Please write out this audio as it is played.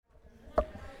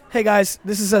Hey guys,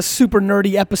 this is a super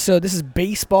nerdy episode. This is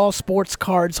baseball, sports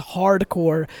cards,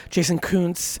 hardcore. Jason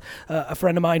Koonce, a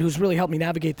friend of mine who's really helped me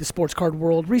navigate the sports card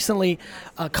world, recently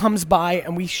comes by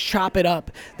and we chop it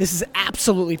up. This is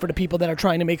absolutely for the people that are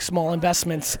trying to make small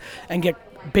investments and get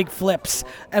big flips.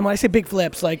 And when I say big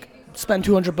flips, like spend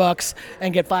 $200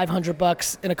 and get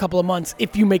 $500 in a couple of months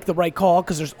if you make the right call,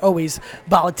 because there's always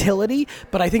volatility.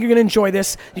 But I think you're going to enjoy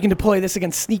this. You can deploy this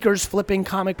against sneakers, flipping,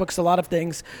 comic books, a lot of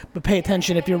things. But pay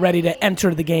attention if you're ready to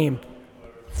enter the game.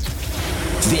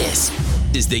 This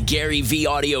is the Gary V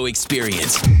Audio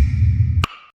Experience.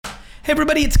 Hey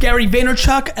everybody, it's Gary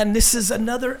Vaynerchuk, and this is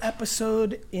another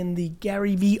episode in the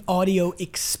Gary V Audio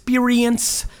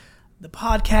Experience, the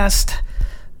podcast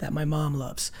that my mom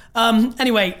loves.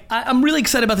 Anyway, I'm really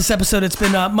excited about this episode. It's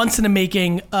been months in the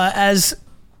making. As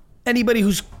anybody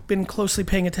who's been closely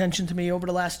paying attention to me over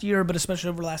the last year, but especially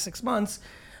over the last 6 months,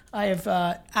 I have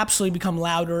absolutely become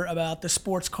louder about the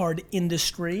sports card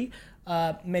industry.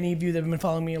 Many of you that have been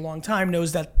following me a long time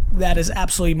knows that that is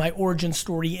absolutely my origin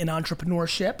story in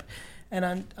entrepreneurship. And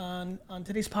on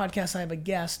today's podcast, I have a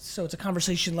guest, so it's a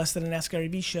conversation less than an Ask Gary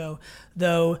V show,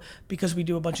 though because we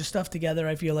do a bunch of stuff together,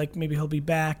 I feel like maybe he'll be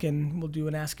back and we'll do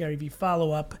an Ask Gary V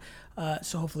follow-up,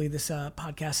 so hopefully this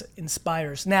podcast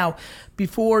inspires. Now,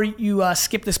 before you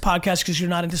skip this podcast because you're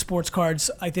not into sports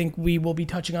cards, I think we will be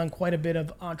touching on quite a bit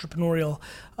of entrepreneurial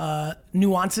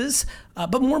nuances,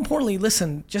 but more importantly,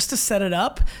 listen, just to set it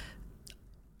up,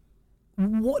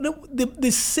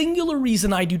 the singular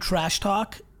reason I do Trash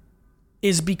Talk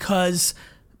is because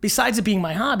besides it being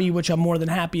my hobby, which I'm more than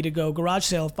happy to go garage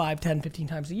sale 5, 10, 15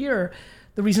 times a year,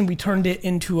 the reason we turned it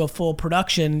into a full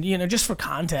production, just for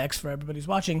context for everybody who's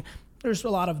watching, there's a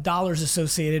lot of dollars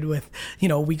associated with,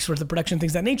 a week's worth of production,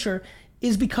 things of that nature,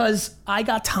 is because I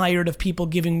got tired of people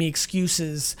giving me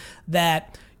excuses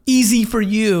that easy for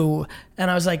you.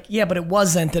 And I was like, yeah, but it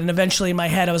wasn't. And eventually in my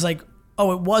head, I was like,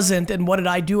 oh, it wasn't. And what did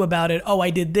I do about it? Oh, I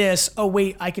did this. Oh,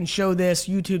 wait, I can show this.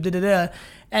 YouTube, da-da-da.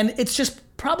 And it's just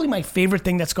probably my favorite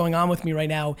thing that's going on with me right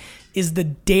now is the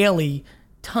daily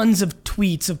tons of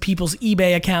tweets of people's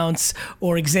eBay accounts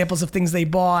or examples of things they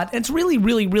bought. And it's really,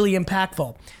 really, really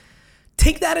impactful.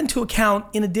 Take that into account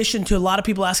in addition to a lot of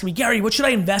people asking me, Gary, what should I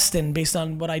invest in based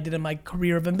on what I did in my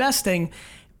career of investing?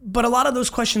 But a lot of those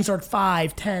questions are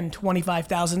 $5,000, $10,000,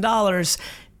 $25,000.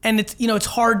 And it's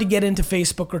hard to get into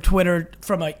Facebook or Twitter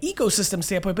from an ecosystem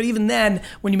standpoint. But even then,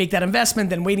 when you make that investment,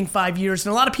 then waiting 5 years,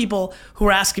 and a lot of people who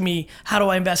are asking me, how do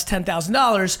I invest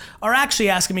 $10,000 are actually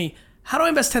asking me, how do I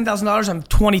invest $10,000 on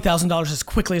 $20,000 as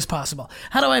quickly as possible?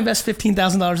 How do I invest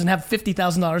 $15,000 and have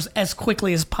 $50,000 as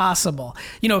quickly as possible?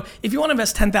 If you want to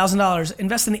invest $10,000,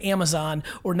 invest in Amazon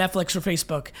or Netflix or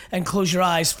Facebook and close your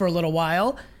eyes for a little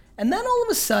while. And then all of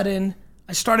a sudden,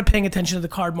 I started paying attention to the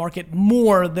card market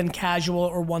more than casual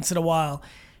or once in a while.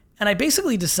 And I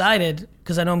basically decided,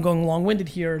 because I know I'm going long-winded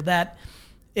here, that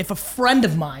if a friend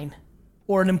of mine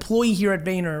or an employee here at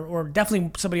Vayner or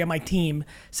definitely somebody on my team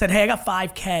said, hey, I got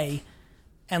 $5K,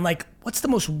 and what's the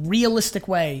most realistic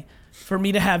way for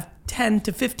me to have 10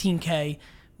 to 15K?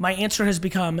 My answer has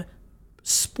become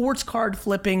sports card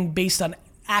flipping based on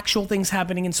actual things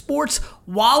happening in sports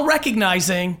while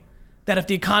recognizing that if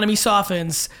the economy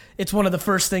softens, it's one of the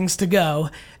first things to go.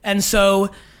 And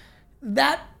so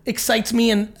that excites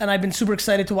me, and I've been super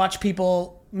excited to watch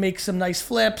people make some nice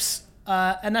flips.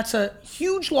 And that's a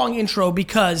huge, long intro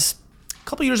because a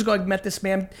couple years ago I met this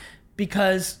man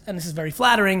because, and this is very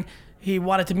flattering, he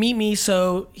wanted to meet me,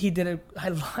 so he did it. I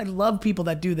love people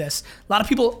that do this. A lot of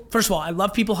people, first of all, I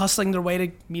love people hustling their way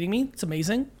to meeting me. It's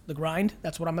amazing. The grind,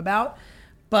 that's what I'm about.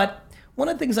 But one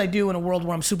of the things I do in a world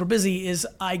where I'm super busy is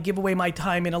I give away my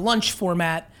time in a lunch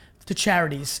format to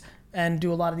charities and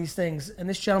do a lot of these things. And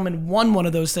this gentleman won one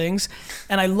of those things.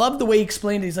 And I love the way he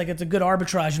explained it. He's like, it's a good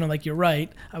arbitrage. And I'm like, you're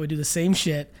right. I would do the same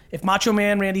shit. If Macho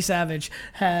Man Randy Savage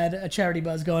had a charity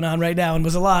buzz going on right now and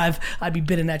was alive, I'd be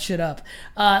bidding that shit up.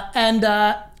 And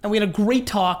we had a great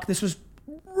talk. This was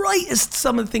right as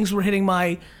some of the things were hitting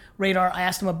my radar. I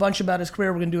asked him a bunch about his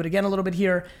career. We're going to do it again a little bit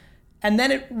here. And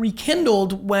then it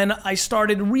rekindled when I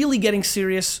started really getting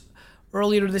serious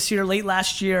earlier this year, late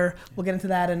last year. We'll get into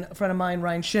that. And a friend of mine,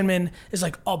 Ryan Shinman, is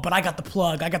like, oh, but I got the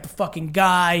plug. I got the fucking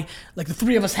guy. Like, the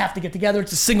three of us have to get together.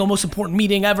 It's the single most important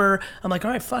meeting ever. I'm like,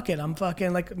 all right, fuck it. I'm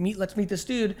fucking like, let's meet this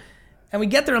dude. And we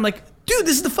get there. I'm like, dude,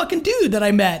 this is the fucking dude that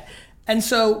I met. And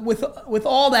so with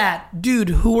all that, dude,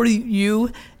 who are you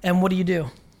and what do you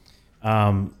do?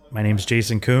 My name's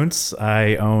Jason Koonce.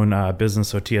 I own a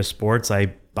business, Otia Sports.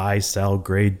 I buy, sell,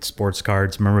 grade sports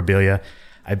cards, memorabilia.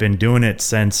 I've been doing it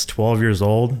since 12 years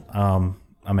old. I'm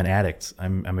an addict.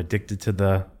 I'm addicted to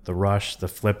the rush, the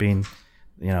flipping.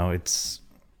 It's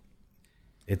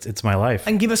it's my life.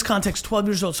 And give us context. 12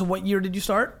 years old. So what year did you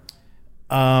start?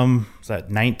 Was that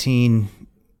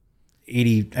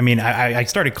 1980? I mean, I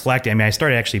started collecting. I mean, I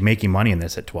started actually making money in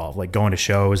this at 12, like going to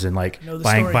shows and like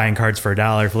buying cards for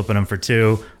 $1, flipping them for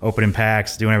 $2, opening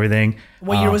packs, doing everything.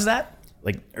 What year was that?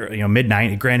 Like,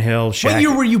 mid-90s, Grand Hill, Shaq. What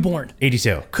year were you born?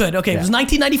 82. Good. Okay. Yeah. It was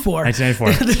 1994.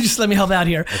 1994. Just let me help out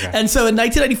here. Okay. And so in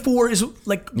 1994 is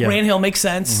like Grand Hill makes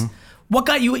sense. Mm-hmm. What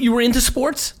got you were into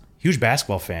sports? Huge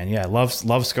basketball fan. Yeah. Love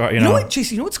Scar. You know what,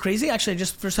 JC, you know what's crazy? Actually,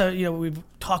 just first time, we've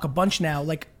talked a bunch now.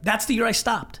 Like, that's the year I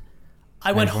stopped.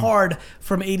 I went hard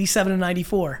from 87 to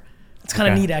 94. It's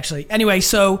kind of neat, actually. Anyway,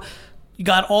 so you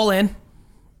got all in.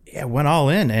 Yeah, went all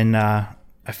in. And,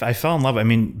 I fell in love. I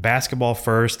mean, basketball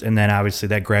first, and then obviously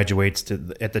that graduates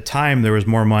to. At the time, there was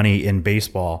more money in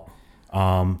baseball.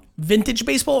 Vintage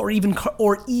baseball, or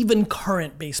even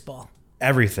current baseball.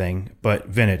 Everything, but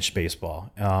vintage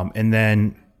baseball. And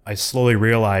then I slowly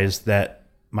realized that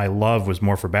my love was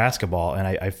more for basketball, and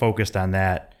I focused on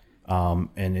that.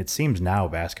 And it seems now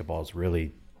basketball is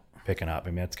really picking up. I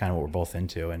mean, that's kind of what we're both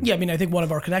into. And yeah, I mean, I think one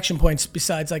of our connection points,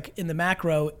 besides like in the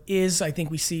macro, is I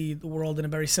think we see the world in a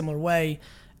very similar way.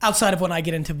 Outside of when I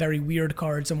get into very weird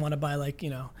cards and want to buy like,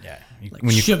 when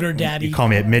Sugar Daddy. You call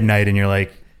me at midnight and you're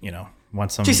like,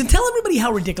 want some. Jason, tell everybody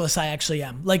how ridiculous I actually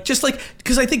am. Like, just like,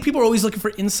 because I think people are always looking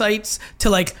for insights to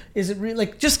like, is it really,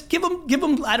 like, just give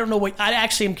them, I don't know what, I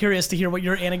actually am curious to hear what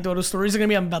your anecdotal stories are going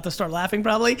to be. I'm about to start laughing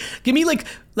probably. Give me like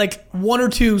one or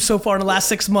two so far in the last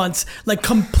 6 months, like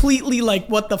completely like,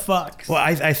 what the fuck? Well,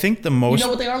 I think the most. You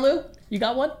know what they are, Lou? You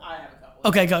got one? I have.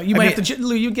 Okay, go.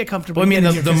 Lou, you get comfortable. Well, I mean,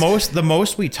 the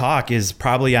most we talk is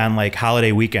probably on like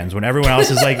holiday weekends when everyone else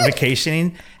is like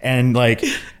vacationing and like,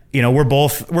 we're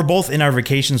both in our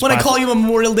vacation spots. When I call you a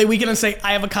Memorial Day weekend and say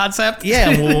I have a concept.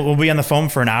 Yeah, and we'll be on the phone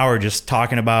for an hour just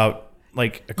talking about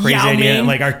like a crazy idea.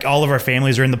 Like all of our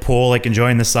families are in the pool, like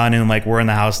enjoying the sun, and like we're in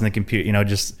the house in the computer,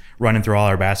 just running through all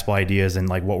our basketball ideas and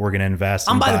like what we're gonna invest.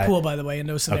 I'm by the pool, by the way, in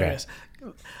those scenarios.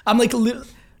 Okay. I'm like.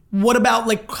 What about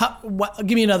like?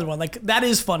 Give me another one. Like that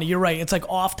is funny. You're right. It's like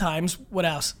off times. What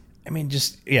else? I mean,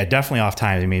 definitely off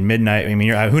times. I mean, midnight. I mean,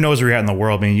 who knows where you're at in the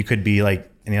world? I mean, you could be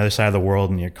like in the other side of the world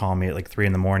and you're calling me at like 3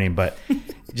 a.m. But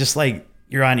just like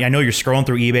you're on. I know you're scrolling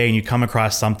through eBay and you come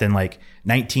across something like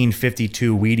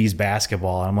 1952 Wheaties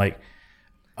basketball. And I'm like,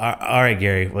 all right,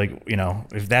 Gary. Like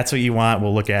if that's what you want,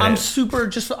 we'll look at it. I'm super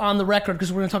just on the record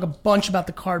because we're going to talk a bunch about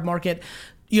the card market.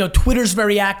 Twitter's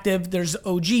very active. There's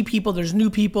OG people. There's new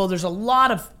people. There's a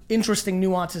lot of interesting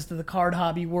nuances to the card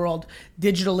hobby world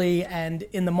digitally and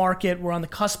in the market. We're on the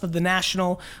cusp of the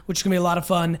national, which is going to be a lot of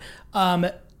fun.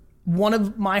 One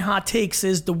of my hot takes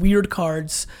is the weird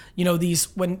cards.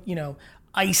 These when,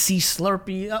 Icy,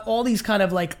 Slurpee, all these kind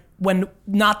of like when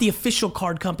not the official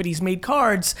card companies made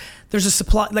cards, there's a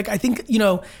supply. Like, I think,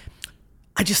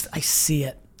 I see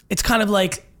it. It's kind of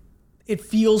like, it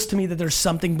feels to me that there's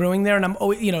something brewing there, and I'm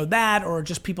always, that, or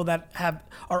just people that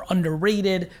are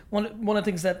underrated. One of the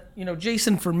things that,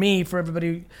 Jason, for me, for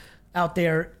everybody out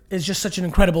there, is just such an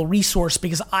incredible resource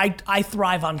because I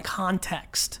thrive on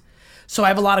context. So I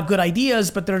have a lot of good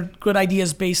ideas, but they're good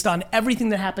ideas based on everything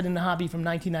that happened in the hobby from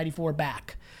 1994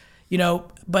 back.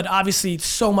 But obviously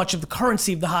so much of the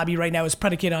currency of the hobby right now is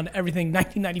predicated on everything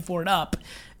 1994 and up,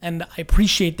 and I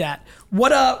appreciate that.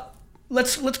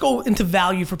 Let's go into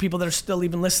value for people that are still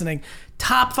even listening.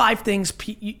 Top 5 things,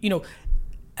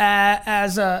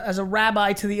 as a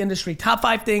rabbi to the industry, top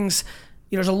 5 things.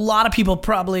 There's a lot of people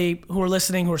probably who are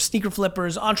listening who are sneaker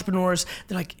flippers, entrepreneurs.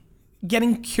 They're like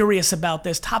getting curious about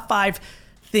this. Top 5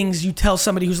 things you tell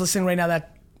somebody who's listening right now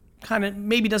that kind of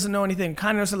maybe doesn't know anything,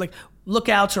 kind of knows like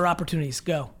lookouts or opportunities.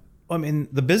 Go. Well, I mean,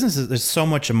 the business is so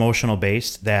much emotional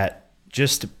based that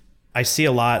just. I see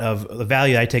a lot of the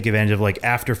value I take advantage of like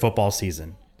after football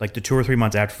season, like the 2 or 3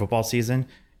 months after football season,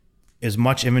 as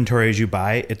much inventory as you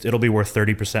buy, it'll be worth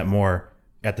 30% more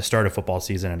at the start of football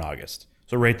season in August.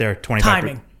 So right there,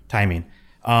 25%. Timing.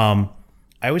 I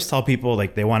always tell people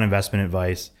like they want investment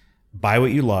advice, buy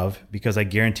what you love because I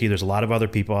guarantee there's a lot of other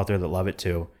people out there that love it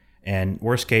too. And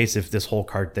worst case, if this whole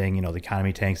card thing, the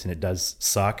economy tanks and it does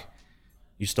suck,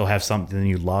 you still have something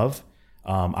you love.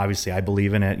 Obviously I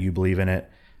believe in it. You believe in it.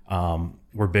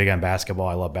 We're big on basketball.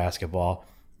 I love basketball.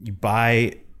 You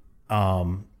buy,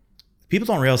 people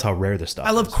don't realize how rare this stuff is.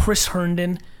 I love Chris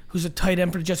Herndon, who's a tight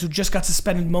end for the Jets, who just got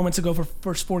suspended moments ago for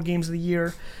first 4 games of the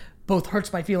year. Both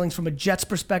hurts my feelings from a Jets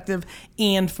perspective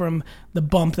and from the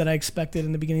bump that I expected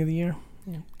in the beginning of the year.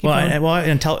 Yeah,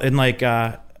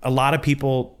 a lot of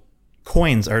people,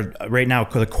 coins are right now,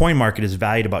 the coin market is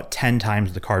valued about 10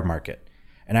 times the card market.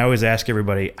 And I always ask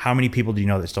everybody, how many people do you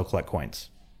know that still collect coins?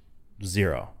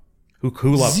 0.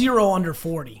 Who loves 0 under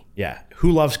 40. Yeah,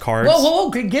 who loves cards? Whoa,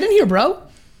 get in here, bro.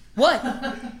 What?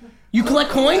 You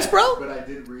collect coins, bro? But I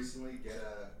did recently get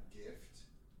a gift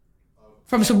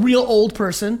From some real old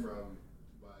person. from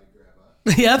my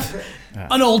grandma Yep.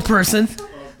 An old person. of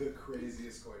the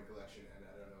craziest coin collection, and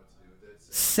I don't know what to do with it. So,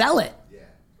 Sell it. yeah.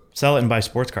 Sell it and buy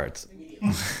sports cards.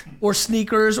 Or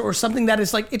sneakers or something that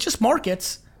is like, it's just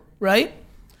markets, right?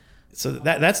 So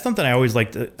that's something I always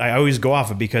I always go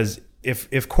off of, because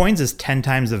if coins is 10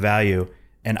 times the value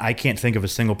and I can't think of a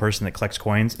single person that collects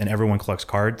coins and everyone collects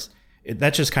cards,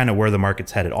 that's just kind of where the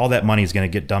market's headed. All that money is going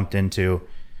to get dumped into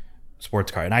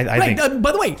sports card. And I Right. think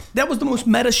By the way, that was the most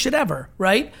meta shit ever,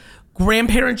 right?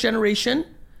 Grandparent generation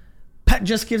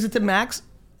just gives it to Max.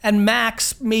 And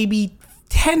Max, maybe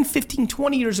 10, 15,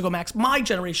 20 years ago, Max, my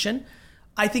generation,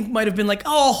 I think might have been like,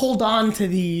 oh, hold on to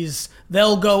these.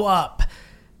 They'll go up.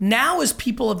 Now, as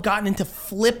people have gotten into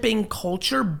flipping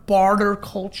culture, barter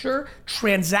culture,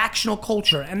 transactional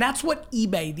culture, and that's what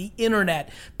eBay, the internet,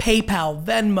 PayPal,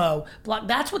 Venmo,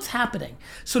 that's what's happening.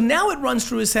 So now it runs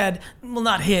through his head, well,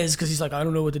 not his, because he's like, I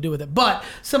don't know what to do with it, but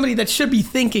somebody that should be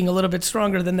thinking a little bit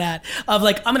stronger than that, of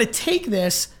like, I'm going to take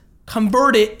this,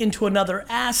 convert it into another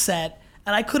asset,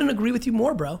 and I couldn't agree with you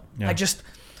more, bro. Yeah. I just,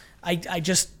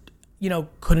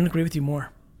 couldn't agree with you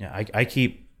more. Yeah, I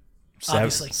keep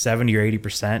Obviously. 70 or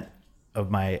 80%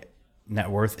 of my net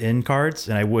worth in cards,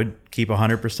 and I would keep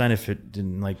 100% if it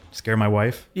didn't like scare my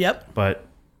wife. Yep. But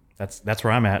that's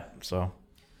where I'm at. So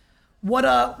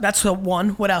That's the one.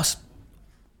 What else?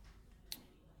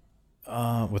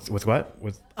 with what?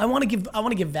 With I want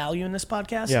to give value in this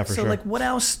podcast. Yeah, for so sure. like, what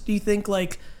else do you think,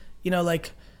 like,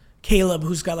 like Caleb,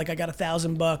 who's got like, I got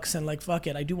 $1,000 and like, fuck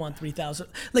it, I do want 3,000.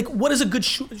 Like, what is a good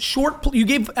short? You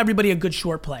gave everybody a good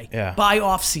short play. Yeah. Buy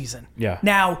off season. Yeah.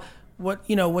 Now, what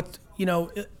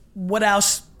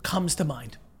else comes to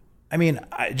mind? I mean,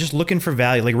 just looking for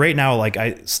value. Like right now,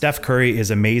 Steph Curry is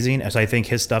amazing, as I think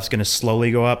his stuff's going to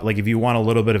slowly go up. Like if you want a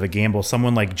little bit of a gamble,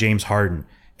 someone like James Harden,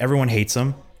 everyone hates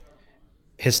him.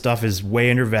 His stuff is way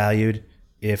undervalued.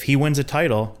 If he wins a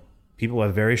title, people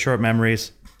have very short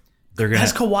memories. They're gonna.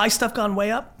 Has Kawhi stuff gone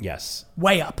way up? Yes.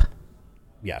 Way up.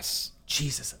 Yes.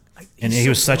 Jesus. And he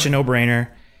was such a no-brainer.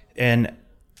 And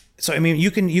so I mean,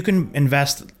 you can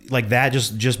invest like that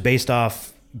just based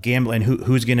off gambling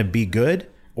who's going to be good,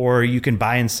 or you can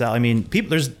buy and sell. I mean,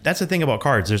 that's the thing about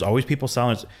cards. There's always people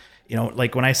selling.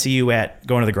 Like when I see you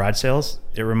going to the garage sales,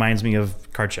 it reminds me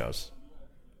of card shows.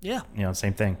 Yeah.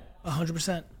 Same thing.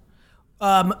 100%.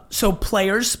 So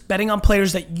betting on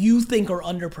players that you think are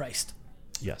underpriced.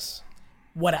 Yes.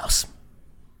 What else?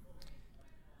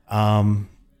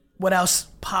 What else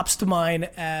pops to mind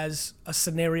as a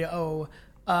scenario?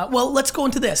 Well, let's go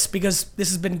into this, because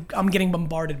I'm getting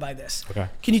bombarded by this. Okay.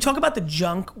 Can you talk about the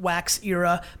junk wax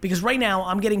era? Because right now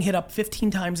I'm getting hit up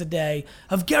 15 times a day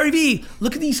of, Gary V,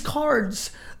 look at these cards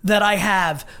that I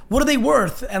have. What are they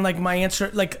worth? And like my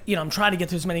answer, I'm trying to get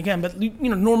to as many as I can, but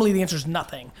normally the answer is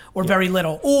nothing or very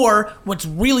little. Or what's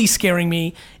really scaring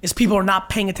me is people are not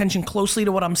paying attention closely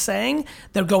to what I'm saying.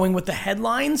 They're going with the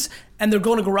headlines, and they're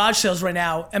going to garage sales right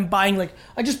now and buying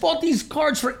I just bought these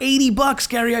cards for $80,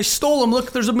 Gary. I stole them.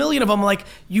 Look, there's a million of them. Like,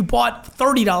 you bought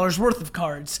 $30 worth of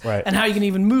cards. Right. And how you can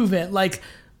even move it. Like,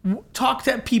 talk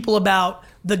to people about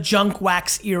the junk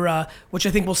wax era, which I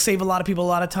think will save a lot of people a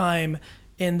lot of time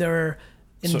in their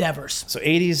endeavors. So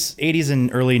 80s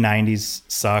and early 90s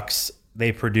sucks.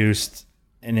 They produced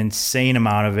an insane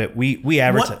amount of it. We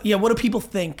advertise. What do people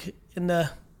think in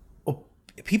the...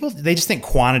 People, they just think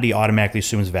quantity automatically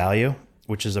assumes value,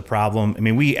 which is a problem. I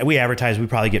mean, we advertise, we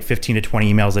probably get 15 to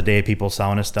 20 emails a day, people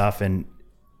selling us stuff. And,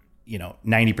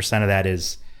 90% of that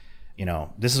is,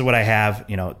 this is what I have,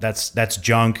 that's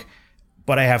junk,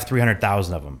 but I have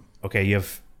 300,000 of them. Okay. You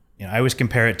have, I always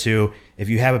compare it to, if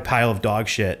you have a pile of dog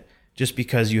shit, just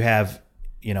because you have,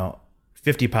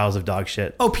 50 piles of dog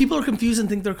shit. Oh, people are confused and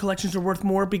think their collections are worth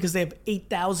more because they have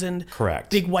 8,000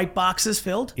 Correct. big white boxes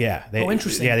filled? Yeah.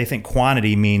 Interesting. Yeah. They think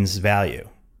quantity means value.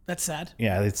 That's sad.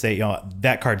 Yeah. They'd say,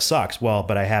 that card sucks. Well,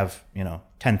 but I have,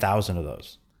 10,000 of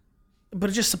those.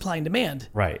 But it's just supply and demand.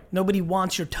 Right. Nobody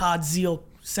wants your Todd Zeal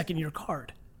second-year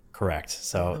card. Correct.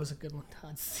 So That was a good one.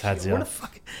 Todd Zeal. Todd Zeal. What a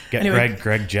fuck. Get Anyway,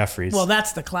 Greg Jeffries. well,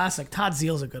 that's the classic. Todd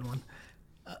Zeal's a good one.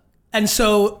 And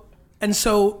so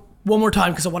one more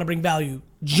time, because I want to bring value.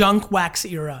 Junk wax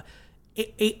era.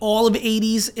 All of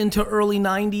 80s into early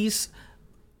 90s.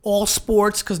 All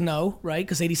sports, right?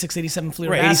 Because 86, 87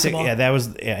 Fleer right, 86, basketball. yeah, that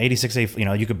was 86.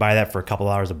 You could buy that for a couple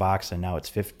hours a box, and now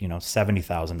it's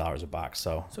 $70,000 a box.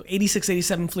 So 86,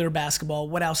 87 Fleer basketball.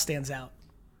 What else stands out?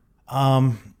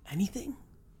 Anything?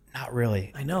 Not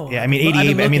really. I know. Yeah, I mean, I've been 88. I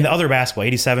mean, looking. the other basketball,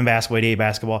 87 basketball, 88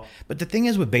 basketball. But the thing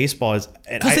is with baseball is,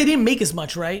 Because they didn't make as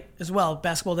much, right? As well,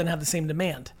 basketball didn't have the same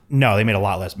demand. no, they made a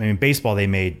lot less. I mean, baseball they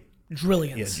made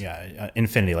Trillions.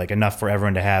 infinity, like enough for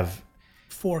everyone to have.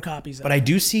 4 copies of But it. I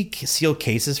do see sealed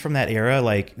cases from that era,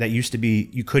 like that used to be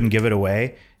you couldn't give it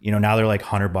away. You know, now they're like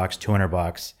 $100,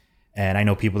 $200, and I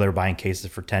know people that are buying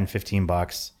cases for $10,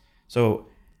 $15. So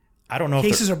I don't know if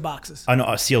Cases or boxes?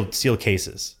 no, sealed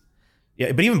cases.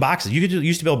 Yeah, but even boxes, you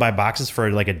used to be able to buy boxes for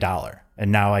like $1,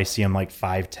 and now I see them like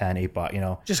 $5, $10, $8. You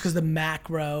know, Just because the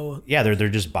macro. yeah, they're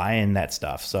just buying that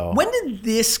stuff. So When did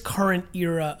this current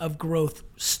era of growth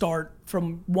start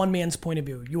from one man's point of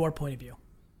view, your point of view?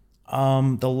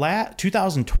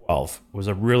 2012 was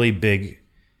a really big.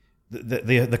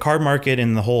 The card market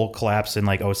and the whole collapse in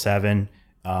like 07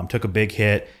 took a big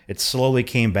hit. It slowly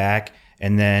came back,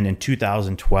 and then in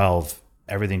 2012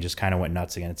 everything just kind of went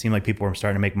nuts again. It seemed like people were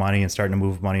starting to make money and starting to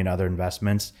move money into other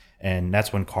investments, and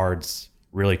that's when cards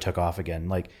really took off again.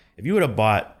 Like if you would have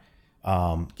bought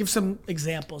Give some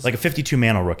examples. like a 52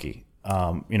 Mantle rookie,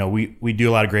 you know, we do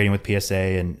a lot of grading with PSA,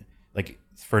 and like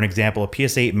for an example, a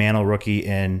PSA 8 Mantle rookie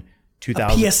in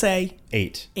 2000 PSA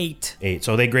 8. 8.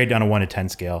 So they grade down a 1 to 10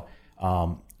 scale.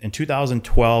 In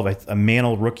 2012, a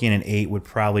Mantle rookie in an 8 would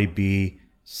probably be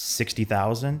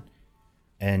 60,000,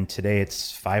 and today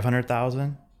it's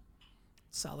 500,000.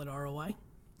 Solid ROI.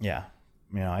 Yeah,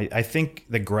 you know, I think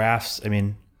the graphs. I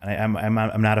mean,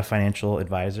 I'm not a financial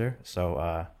advisor,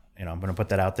 so you know, I'm going to put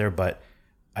that out there. But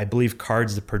I believe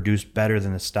cards have produced better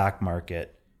than the stock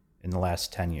market in the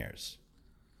last 10 years.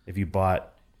 If you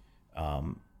bought,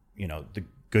 you know, the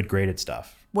good graded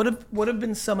stuff. What have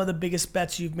been some of the biggest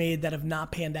bets you've made that have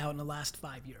not panned out in the last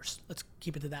 5 years? Let's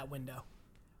keep it to that window.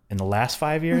 In the last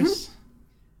 5 years,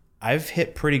 I've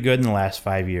hit pretty good in the last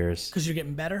 5 years. Because you're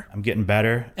getting better I'm getting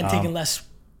better and taking less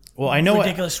Well, I know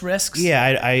ridiculous risks.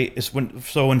 Yeah,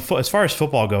 as far as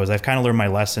football goes, I've kind of learned my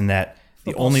lesson that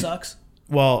Football sucks.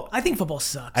 Well, I think football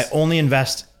sucks. I only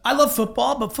invest. I love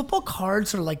football, but football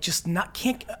cards are like just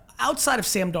can't outside of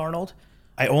Sam Darnold.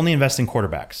 I only invest in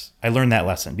quarterbacks. I learned that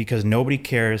lesson because nobody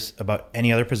cares about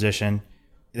any other position.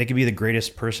 They could be the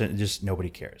greatest person, just nobody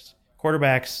cares.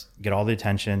 Quarterbacks get all the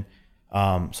attention.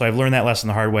 So I've learned that lesson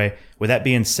the hard way. With that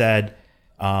being said,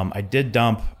 I did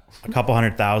dump a couple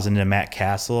 $100,000 into Matt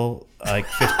Castle, like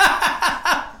 50.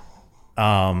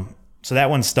 So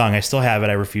that one stung. I still have it.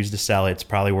 I refuse to sell it. It's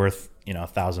probably worth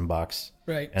 $1,000.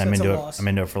 Right. And so I'm that's into a it. loss. I'm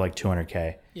into it for like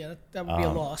 $200K. Yeah, that would be a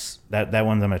loss. That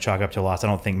one I'm gonna chalk up to a loss. I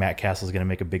don't think Matt Castle's gonna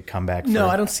make a big comeback. No,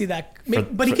 I don't see that.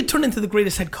 But he could turn into the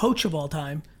greatest head coach of all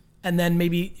time, and then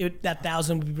maybe that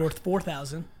 1,000 would be worth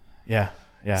 4,000. Yeah.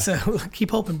 So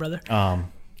keep hoping, brother.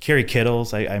 Kerry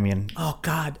Kittles. I mean. Oh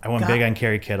God. I went big on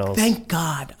Kerry Kittles. Thank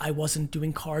God I wasn't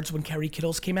doing cards when Kerry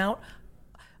Kittles came out.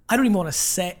 I don't even want to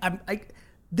say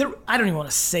I don't even want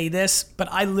to say this, but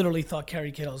I literally thought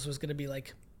Kerry Kittles was going to be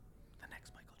like the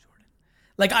next Michael Jordan.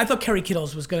 Like I thought Kerry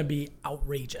Kittles was going to be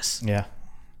outrageous. Yeah.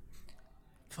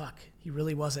 Fuck, he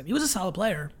really wasn't. He was a solid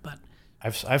player, but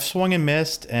I've swung and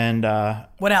missed, and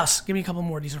what else? Give me a couple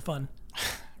more. These are fun.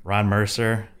 Ron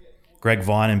Mercer, Greg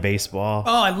Vaughn in baseball.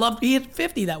 Oh, I loved. He hit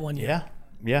 50 that one year.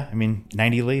 Yeah. I mean,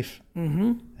 90 Leaf.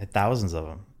 Mm-hmm. Had thousands of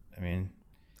them. I mean,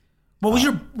 what was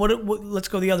your what? Let's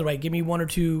go the other way. Give me one or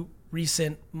two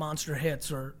recent monster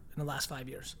hits, or in the last 5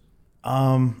 years.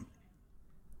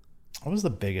 what was the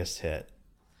biggest hit?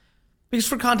 Because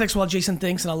for context, while Jason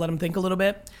thinks, and I'll let him think a little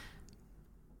bit,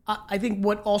 I think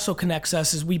what also connects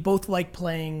us is we both like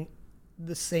playing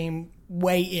the same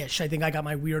way-ish. I think I got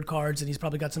my weird cards, and he's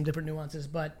probably got some different nuances,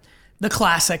 but the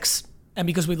classics. And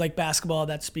because we like basketball,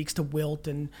 that speaks to Wilt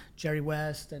and Jerry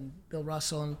West and Bill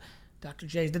Russell and Dr.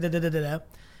 J.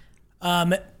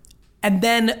 And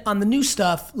then on the new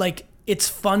stuff, like it's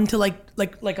fun to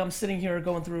like I'm sitting here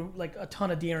going through like a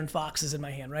ton of De'Aaron Foxes in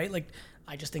my hand, right? Like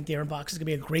I just think De'Aaron Fox is gonna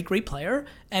be a great player,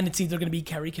 and it's either gonna be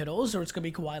Kerry Kittles or it's gonna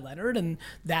be Kawhi Leonard, and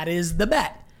that is the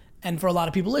bet. And for a lot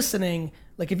of people listening,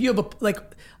 like if you have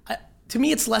to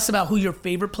me, it's less about who your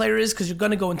favorite player is because you're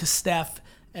gonna go into Steph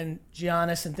and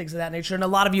Giannis and things of that nature. And a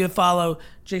lot of you that follow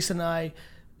Jason and I,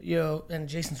 and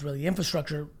Jason's really the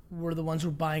infrastructure. We're the ones who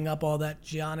are buying up all that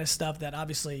Giannis stuff that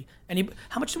obviously,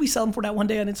 how much did we sell him for that one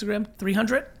day on Instagram?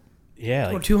 300? Yeah.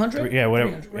 Or Like 200? Yeah,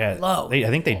 whatever. 300, Yeah. low. I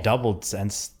think they doubled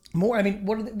since. More, I mean,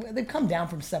 what are they've come down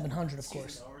from 700, of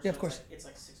course. Yeah, of course. It's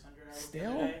like 600.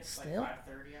 Still? It's like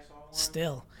 530. I saw one.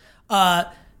 Still.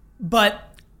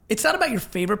 But it's not about your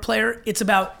favorite player. It's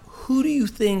about who do you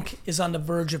think is on the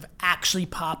verge of actually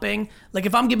popping? Like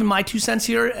if I'm giving my 2 cents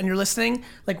here and you're listening,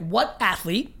 like what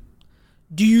athlete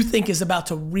do you think is about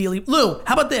to really... Lou,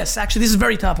 how about this? Actually, this is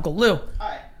very topical. Lou,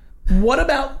 Hi. what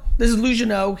about This is Lou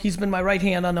Janot. He's been my right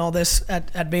hand on all this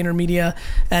at VaynerMedia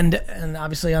and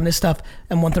obviously on this stuff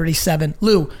and 137.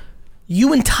 Lou,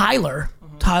 you and Tyler,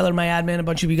 Tyler, my admin, a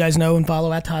bunch of you guys know and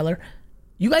follow at Tyler,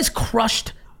 you guys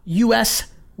crushed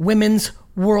U.S. Women's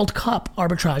World Cup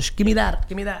arbitrage. Give me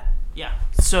that. Yeah.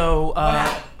 So.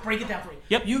 Break it down for me.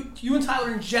 Yep. You and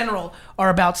Tyler in general are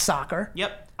about soccer.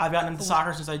 Yep. I've gotten into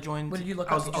soccer since I joined. What did you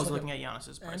look I up? was looking at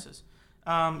Giannis's prices.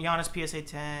 Giannis PSA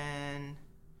 10.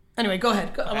 Anyway, go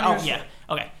ahead.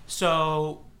 Okay.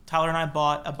 So Tyler and I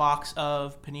bought a box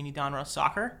of Panini Donruss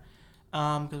Soccer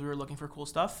because we were looking for cool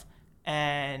stuff,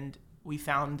 and we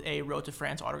found a Road to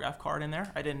France autograph card in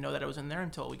there. I didn't know that it was in there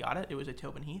until we got it. It was a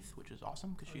Tobin Heath, which is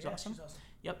awesome because she's awesome.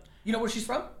 Yep. You know where she's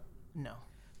from? No.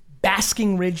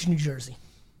 Basking Ridge, New Jersey.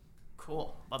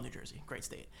 Cool. Love New Jersey. Great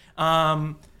state.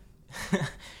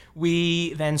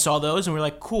 We then saw those and we were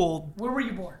like, cool. Where were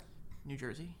you born? New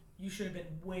Jersey. You should have been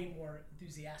way more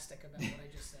enthusiastic about what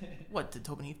I just said. What, the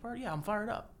Tobin Heath part? Yeah, I'm fired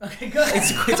up. Okay, good.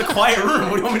 It's a quiet room.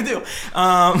 What do you want me to do?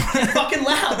 It's fucking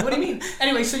loud. What do you mean?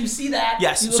 Anyway, so you see that.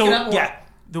 Yes. You look it up more. Yeah,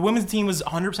 the women's team was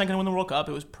 100% going to win the World Cup.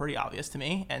 It was pretty obvious to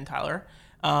me and Tyler.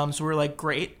 So we were like,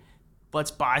 great. Let's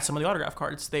buy some of the autograph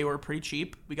cards. They were pretty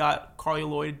cheap. We got Carly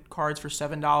Lloyd cards for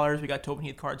 $7. We got Tobin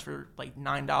Heath cards for like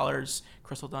 $9,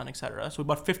 Crystal Dunn, etc. So we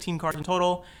bought 15 cards in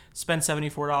total, spent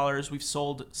 $74. We've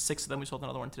sold 6 of them. We sold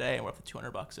another one today, and we're up to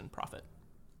 $200 in profit.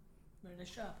 Very nice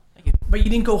job. Thank you. But you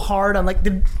didn't go hard on like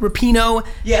the Rapino.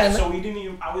 Yeah, so we didn't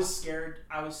even, I was scared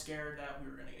that we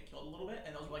were going to get killed a little bit,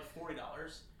 and those were like $40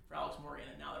 for Alex Morgan,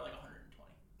 and now they're like $120.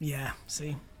 Yeah,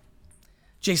 see.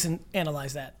 Jason,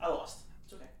 analyze that. I lost.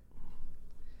 It's okay.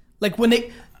 Like when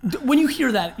you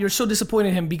hear that, you're so disappointed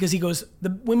in him because he goes,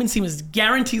 the women's team is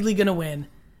guaranteedly going to win,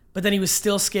 but then he was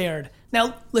still scared.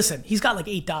 Now, listen, he's got like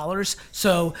 $8,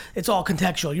 so it's all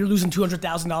contextual. You're losing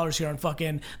 $200,000 here on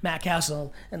fucking Matt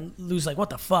Castle and lose like, what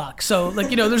the fuck? So like,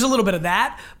 there's a little bit of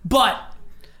that, but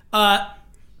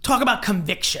talk about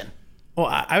conviction. Well,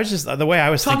 I was just, the way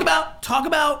I was Talk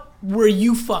about where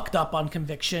you fucked up on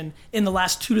conviction in the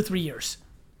last 2 to 3 years.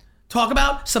 Talk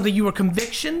about something you were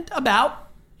convictioned about.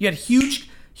 You had huge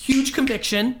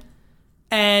conviction,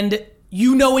 and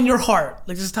in your heart,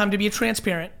 like this is time to be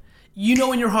transparent,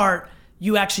 in your heart,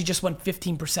 you actually just went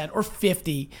 15% or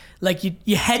 50%. Like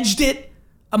you hedged it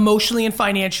emotionally and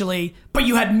financially, but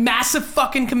you had massive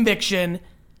fucking conviction,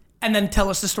 and then tell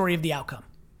us the story of the outcome.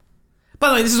 By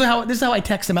the way, this is how I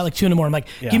text him at like 2 a.m. I'm like,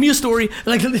 give me a story.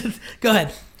 Like, go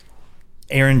ahead.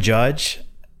 Aaron Judge.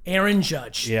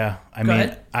 Yeah. I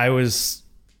mean, I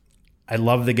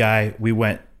love the guy. We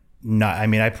went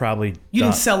I probably... You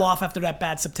didn't sell off after that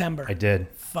bad September. I did.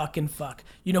 Fucking fuck.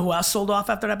 You know who else sold off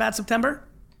after that bad September?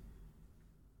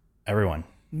 Everyone.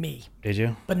 Me. Did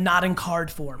you? But not in card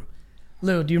form.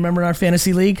 Lou, do you remember our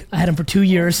fantasy league? I had him for 2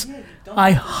 years.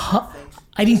 I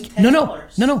didn't...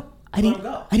 No. I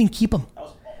didn't keep him.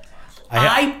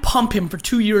 I pump him for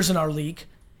 2 years in our league.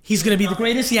 He's going to be the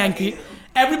greatest Yankee.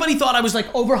 Everybody thought I was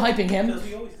like overhyping him.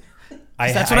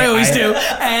 That's what I always do.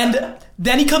 And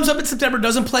then he comes up in September,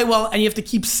 doesn't play well, and you have to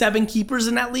keep 7 keepers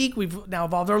in that league. We've now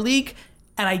evolved our league.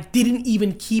 And I didn't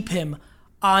even keep him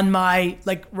on my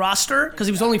roster because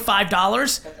he was only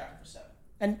 $5.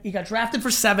 And he got drafted for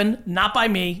 7, not by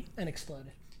me, and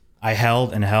exploded. I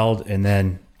held, and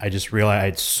then I just realized I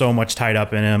had so much tied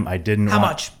up in him. I didn't How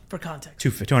much for context?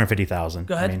 $250,000.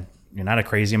 Go ahead. I mean, not a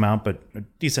crazy amount, but a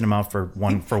decent amount for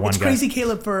one guy. It's crazy,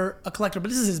 Caleb, for a collector, but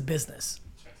this is his business.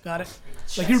 Got it?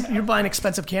 Like you're buying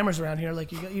expensive cameras around here.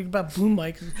 Like you bought boom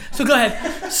mics. So go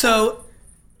ahead. So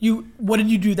what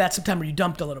did you do that September? You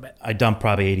dumped a little bit. I dumped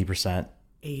probably 80%.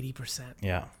 80%.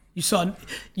 Yeah.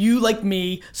 You like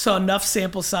me saw enough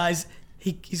sample size.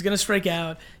 He's gonna strike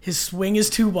out. His swing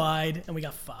is too wide, and we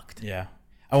got fucked. Yeah.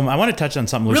 Oh, I want to touch on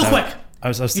something real quick. I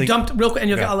was thinking, you dumped real quick,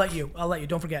 and okay. I'll let you.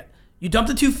 Don't forget. You dumped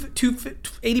the 80% of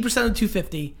the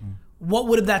 250. What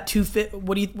would have that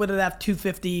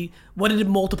 250? What did it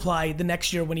multiply the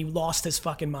next year when he lost his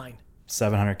fucking mind?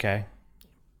 $700K.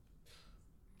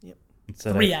 Yep.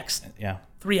 3x.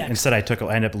 3x. Instead, I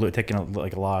ended up taking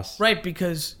a loss. Right,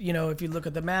 because if you look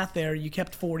at the math there, you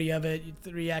kept 40 of it.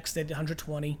 3x did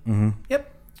 120. Mm-hmm.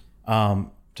 Yep.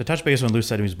 To touch base when Lou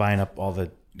said he was buying up all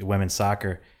the women's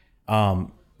soccer,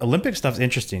 Olympic stuff's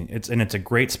interesting. It's a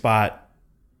great spot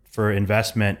for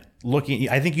investment.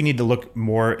 I think you need to look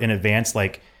more in advance.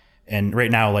 And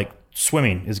right now,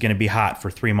 swimming is going to be hot for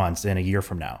 3 months and a year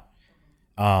from now,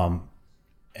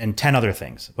 and 10 other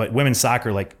things. But women's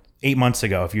soccer, 8 months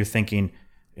ago, if you're thinking,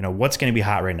 what's going to be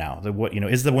hot right now?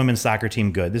 Is the women's soccer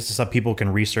team good? This is something people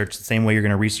can research the same way you're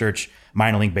going to research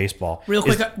minor league baseball. Real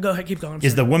quick, go ahead, keep going.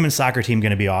 Is the women's soccer team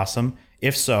going to be awesome?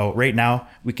 If so, right now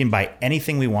we can buy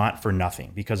anything we want for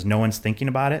nothing because no one's thinking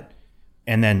about it.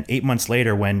 And then 8 months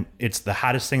later, when it's the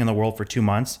hottest thing in the world for 2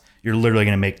 months, you're literally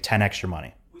going to make 10 extra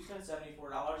money. We spent $74.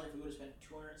 If we would have spent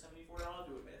 $274, we would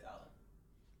have made $1,000.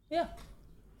 Yeah.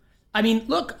 I mean,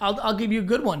 look, I'll give you a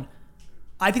good one.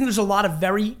 I think there's a lot of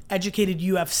very educated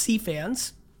UFC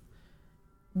fans.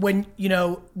 When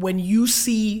you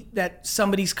see that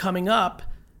somebody's coming up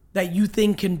that you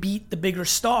think can beat the bigger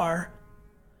star,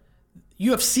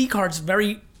 UFC cards,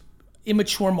 very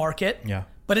immature market. Yeah.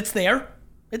 But it's there.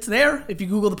 It's there if you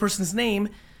Google the person's name.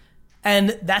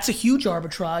 And that's a huge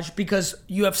arbitrage because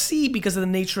UFC, because of the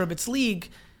nature of its league,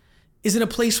 is in a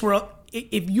place where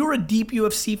if you're a deep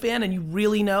UFC fan and you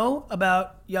really know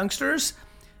about youngsters,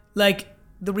 like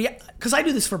because I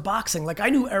do this for boxing. Like I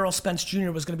knew Errol Spence Jr.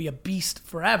 was going to be a beast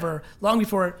forever, long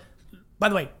before, by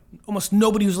the way, almost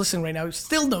nobody who's listening right now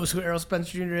still knows who Errol Spence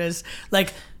Jr. is.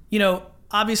 Like,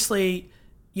 obviously,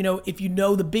 if you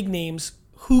know the big names,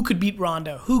 who could beat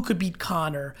Ronda? Who could beat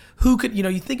Conor? Who could,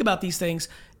 you think about these things.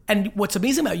 And what's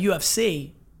amazing about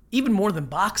UFC, even more than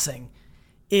boxing,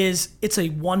 is it's a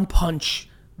one punch,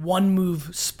 one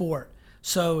move sport.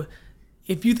 So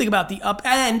if you think about the up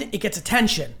end, it gets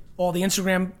attention. All the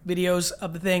Instagram videos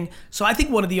of the thing. So I think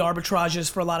one of the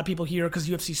arbitrages for a lot of people here, because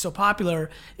UFC is so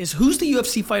popular, is who's the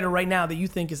UFC fighter right now that you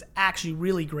think is actually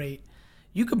really great?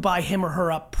 You could buy him or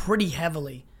her up pretty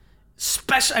heavily.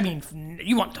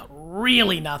 You want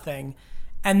really nothing.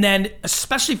 And then,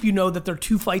 especially if you know that they're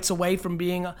 2 fights away from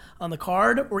being on the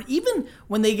card, or even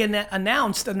when they get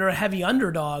announced and they're a heavy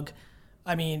underdog,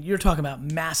 you're talking about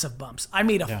massive bumps. I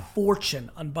made a fortune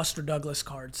on Buster Douglas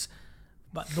cards.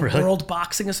 But the Really? World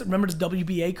Boxing, remember the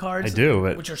WBA cards? I do,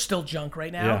 but which are still junk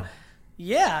right now.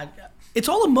 Yeah, it's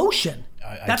all emotion.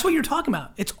 That's what you're talking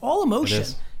about. It's all emotion. It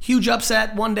is. Huge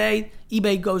upset one day,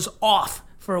 eBay goes off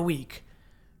for a week.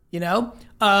 How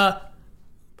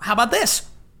about this?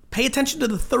 Pay attention to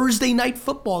the Thursday night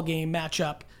football game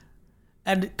matchup,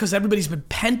 and because everybody's been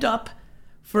pent up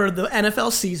for the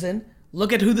NFL season.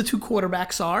 Look at who the 2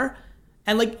 quarterbacks are,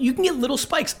 and you can get little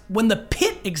spikes when the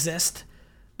pit exists.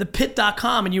 The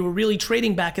pit.com, and you were really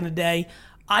trading back in the day.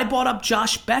 I bought up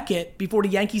Josh Beckett before the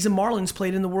Yankees and Marlins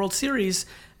played in the World Series,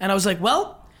 and I was like,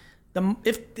 well,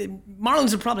 if the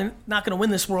Marlins are probably not going to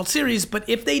win this World Series, but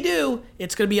if they do,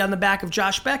 it's going to be on the back of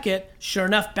Josh Beckett. Sure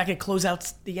enough, Beckett closes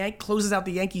out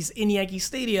the Yankees in Yankee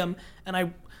Stadium, and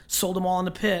I sold them all in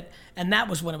the pit, and that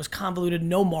was when it was convoluted,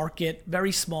 no market,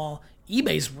 very small.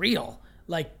 eBay's real,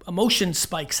 emotion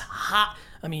spikes hot.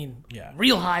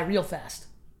 Real high, real fast.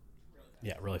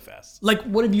 Yeah, really fast.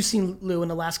 What have you seen, Lou, in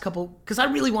the last couple? Because I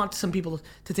really want some people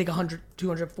to take $100,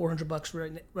 $200,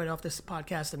 $400 right off this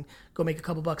podcast and go make a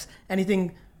couple bucks.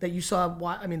 Anything that you saw?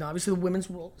 Obviously the Women's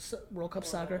World Cup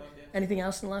soccer. Anything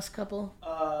else in the last couple?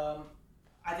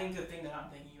 I think the thing that I'm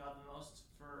thinking about the most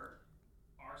for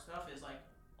our stuff is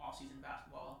off-season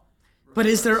basketball. But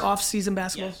is there off-season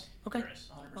basketball? Yes, Okay. there is,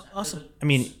 100%. Awesome. There's a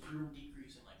decrease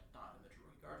in Donovan Mitchell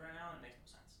rookie cards right now, and it makes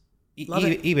no sense. Love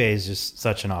it. eBay is just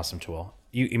such an awesome tool.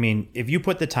 If you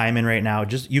put the time in right now,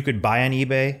 you could buy on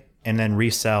eBay and then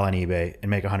resell on eBay and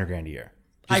make $100,000 a year.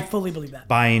 I fully believe that.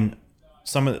 Buying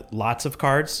lots of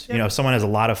cards. Yeah. If someone has a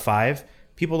lot of 5,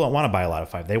 people don't want to buy a lot of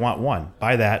 5. They want 1.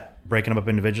 Buy that, breaking them up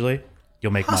individually,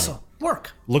 you'll make Hustle. money.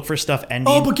 Work. Look for stuff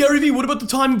ending. Oh, but Gary Vee, what about the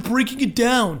time of breaking it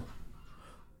down?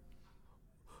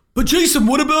 But Jason,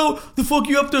 what about the fuck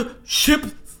you have to ship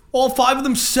all 5 of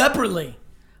them separately?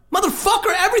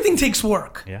 Motherfucker, everything takes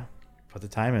work. Yeah, put the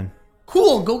time in.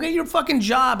 Cool, go get your fucking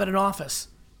job at an office.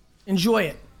 Enjoy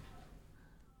it.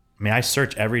 I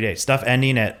search every day. Stuff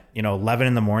ending at 11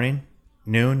 in the morning,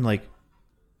 noon,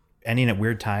 ending at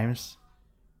weird times.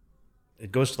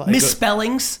 It goes to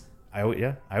Misspellings. I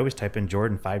always type in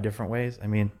Jordan 5 different ways. I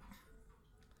don't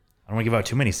want to give out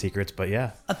too many secrets, but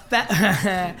yeah.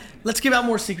 Let's give out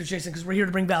more secrets, Jason, because we're here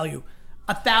to bring value.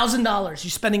 $1,000.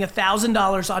 You're spending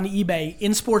 $1,000 on eBay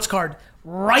in sports card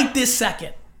right this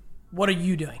second. What are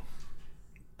you doing?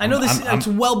 I know it's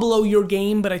well below your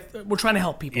game, but we're trying to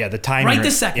help people. Yeah, the timing. Right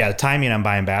this second. Yeah, the timing. I'm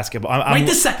buying basketball. Right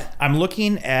this second. I'm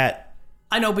looking at.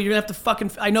 I know, but you're gonna have to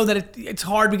fucking. I know that it's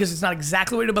hard because it's not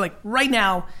exactly what you're doing, but right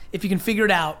now, if you can figure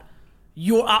it out,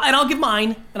 and I'll give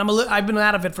mine, and I've been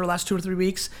out of it for the last 2 or 3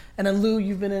 weeks, and then Lou,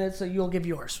 you've been in it, so you'll give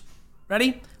yours.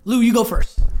 Ready? Lou, you go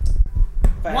first.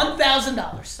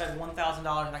 $1,000. Spend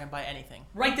 $1,000 and I can buy anything.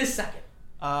 Right this second.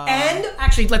 And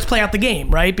actually, let's play out the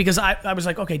game, right? Because I was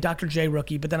like, okay, Dr. J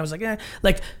rookie, but then I was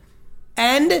like,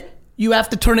 and you have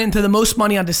to turn it into the most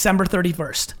money on December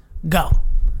 31st. Go.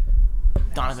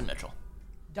 Donovan Mitchell.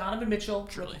 Donovan Mitchell.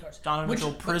 Truly. Rookie cards. Donovan Which-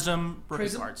 Mitchell Prism rookie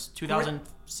Prism? cards.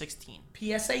 2016.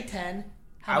 PSA 10.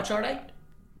 How much are they?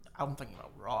 I'm thinking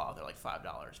about raw. They're like $5,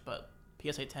 but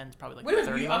PSA 10 is probably like Wait a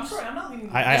minute, 30 I'm bucks. sorry, I'm not leaving.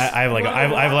 I have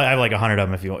like 100 of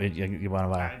them if you want to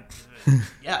buy.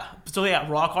 Yeah. So yeah,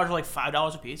 raw cards are like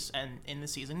 $5 a piece, and in the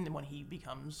season, when he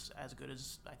becomes as good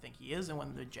as I think he is, and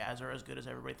when the Jazz are as good as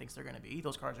everybody thinks they're going to be,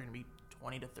 those cards are going to be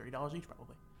 $20 to $30 each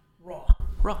probably. Raw.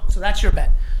 So that's your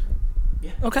bet.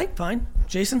 Yeah. Okay, fine.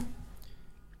 Jason?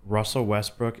 Russell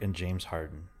Westbrook and James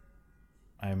Harden.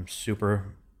 I'm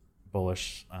super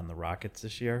bullish on the Rockets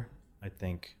this year. I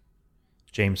think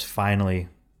James finally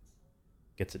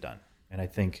gets it done. And I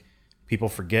think people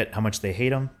forget how much they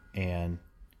hate him, and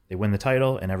they win the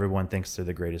title, and everyone thinks they're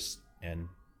the greatest, and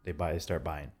they start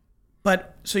buying.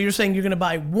 But, so you're saying you're going to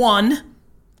buy one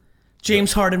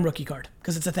James Harden rookie card,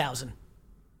 because it's 1,000.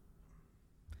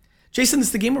 Jason, this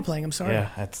is the game we're playing. I'm sorry. Yeah,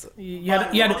 that's.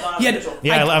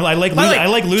 I like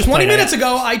loose 20 play. minutes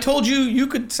ago, I told you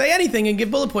could say anything and give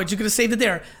bullet points. You could have saved it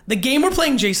there. The game we're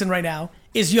playing, Jason, right now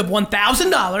is you have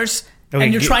 $1,000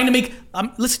 and you're trying to make.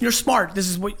 Listen, you're smart. This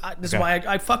is why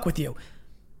I fuck with you.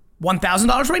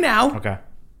 $1,000 right now. Okay.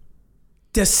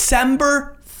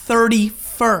 December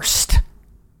 31st.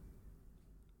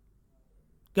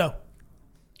 Go.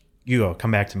 You go.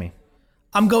 Come back to me.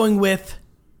 I'm going with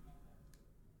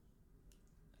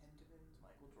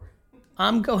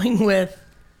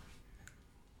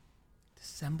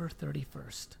December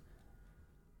 31st.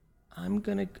 I'm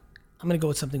gonna go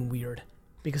with something weird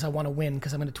because I want to win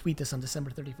because I'm gonna tweet this on December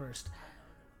 31st.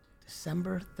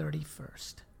 December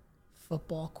 31st.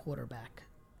 Football quarterback.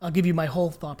 I'll give you my whole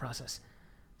thought process.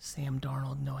 Sam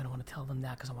Darnold. No, I don't want to tell them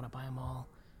that because I want to buy them all.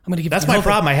 I'm gonna give. That's my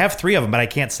problem. I have 3 of them, but I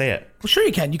can't say it. Well, sure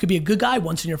you can. You could be a good guy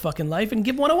once in your fucking life and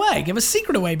give one away. Give a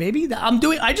secret away, baby.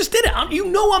 I just did it.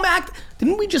 I'm acting.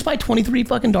 Didn't we just buy 23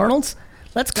 fucking Darnolds?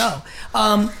 Let's go.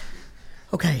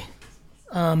 Okay.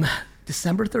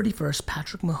 December 31st,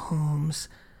 Patrick Mahomes.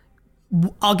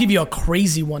 I'll give you a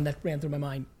crazy one that ran through my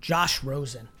mind. Josh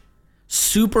Rosen.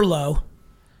 Super low.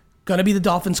 Gonna be the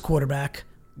Dolphins quarterback.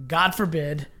 God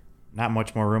forbid. Not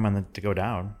much more room to go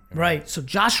down. Right. So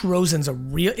Josh Rosen's a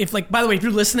real. By the way, if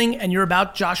you're listening and you're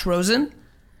about Josh Rosen,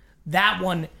 that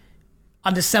one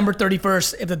on December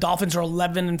 31st, if the Dolphins are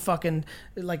 11 and fucking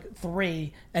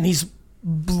 3, and he's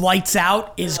lights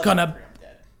out, is gonna.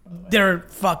 They're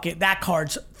fucking. That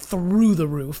card's through the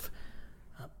roof.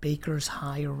 Baker's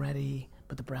high already,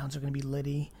 but the Browns are gonna be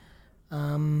litty.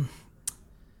 Patrick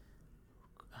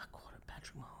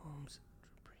Mahomes.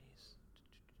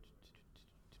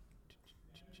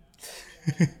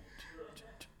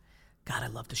 God, I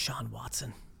love Deshaun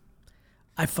Watson.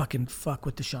 I fucking fuck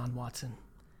with Deshaun Watson.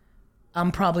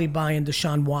 I'm probably buying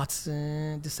Deshaun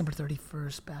Watson December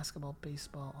 31st, basketball,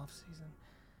 baseball, offseason,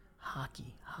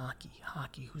 hockey.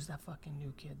 Who's that fucking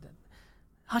new kid? That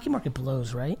hockey market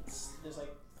blows, right? There's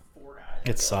like 4 guys.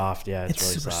 It's soft, yeah. It's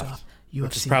really super soft. UFC,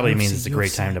 Which probably means it's a great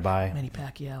UFC, time to buy. Manny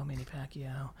Pacquiao.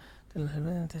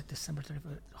 December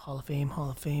 31st, Hall of Fame.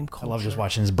 I love just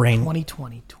watching his brain.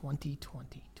 2020.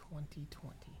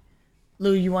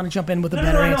 Lou, you want to jump in with a No,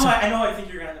 better I answer? I know. I think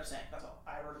you're gonna end up saying. That's all.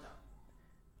 I wrote it down.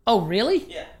 Oh, really?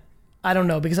 Yeah. I don't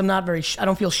know because I'm not very. I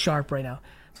don't feel sharp right now.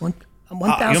 I'm You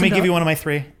want me to give you one of my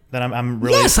 3 that I'm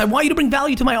really. Yes, I want you to bring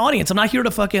value to my audience. I'm not here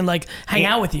to fucking hang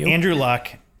out with you. Andrew Luck,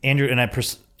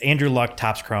 Andrew Luck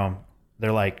Topps Chrome.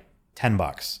 They're like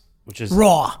 $10, which is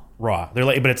Raw. They're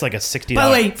like, but it's like a $60. By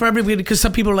the way, for everybody, because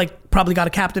some people are probably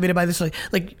got captivated by this, are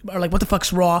what the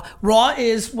fuck's raw? Raw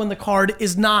is when the card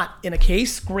is not in a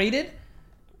case graded.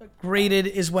 Graded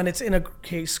is when it's in a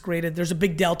case graded. There's a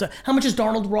big delta. How much is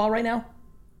Darnold raw right now?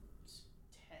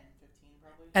 10, 15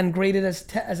 probably. And graded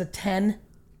as a 10.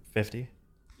 50.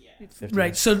 Yeah. 50.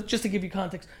 Right. So just to give you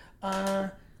context, I'm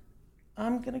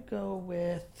gonna go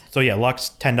with. So yeah,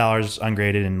 Luck's $10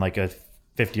 ungraded and like a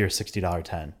 $50 or $60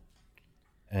 10.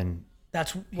 And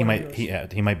That's he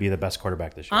might be the best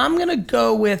quarterback this year. I'm gonna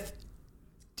go with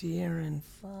De'Aaron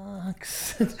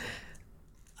Fox.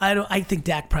 I think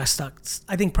Dak Prescott.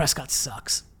 I think Prescott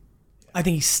sucks. I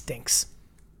think he stinks.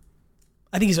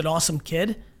 I think he's an awesome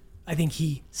kid. I think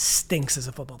he stinks as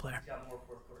a football player.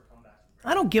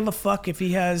 I don't give a fuck if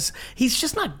he has. He's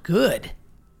just not good.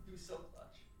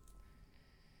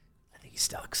 I think he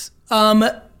sucks.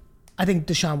 I think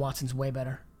Deshaun Watson's way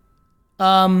better.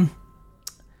 Kamara.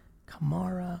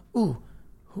 Ooh.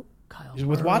 Kyle With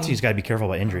Murray. Watson, he's got to be careful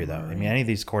about injury, though. I mean, any of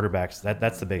these quarterbacks,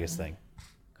 that's the biggest thing.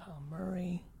 Kyle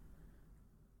Murray.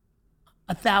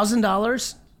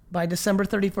 $1,000 by December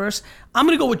 31st. I'm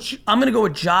gonna go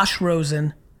with Josh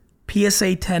Rosen,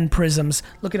 PSA 10 Prisms.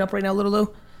 Look it up right now, Little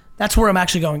Lou. That's where I'm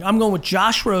actually going. I'm going with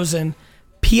Josh Rosen,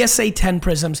 PSA 10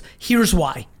 Prisms. Here's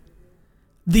why.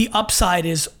 The upside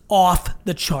is off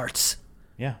the charts.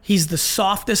 Yeah. He's the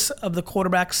softest of the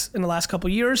quarterbacks in the last couple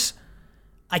years.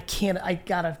 I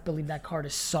gotta believe that card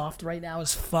is soft right now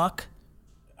as fuck.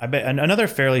 I bet another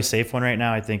fairly safe one right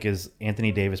now, I think, is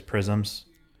Anthony Davis Prisms.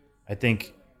 I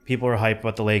think people are hyped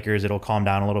about the Lakers. It'll calm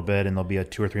down a little bit, and there'll be a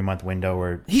 2 or 3 month window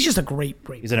where He's just a great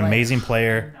he's an amazing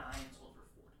player.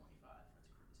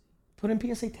 Put in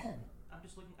PSA 10. I was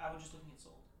just looking at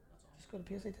sold. Just go to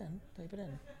PSA 10. Type it in.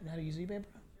 You know how to use eBay, bro?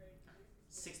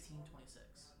 1626.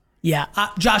 Yeah,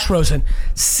 Josh Rosen,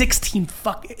 16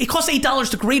 fuck. It costs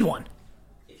 $8 to grade one.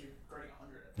 If you're grading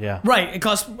 100. Yeah. Right. It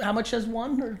costs how much as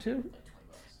 1 or 2?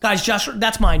 Guys, Josh,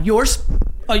 that's mine. Yours?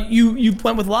 You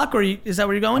went with Luck, or is that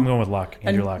where you're going? I'm going with Luck.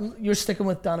 Andrew Luck. You're sticking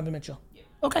with Donovan Mitchell. Yeah.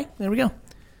 Okay, there we go.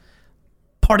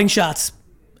 Parting shots.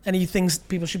 Any things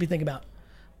people should be thinking about?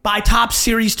 Buy Top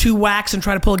Series 2 wax and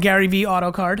try to pull a Gary V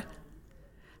auto card.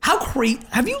 How crazy?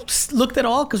 Have you looked at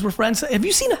all? Because we're friends. Have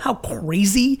you seen how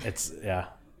crazy? It's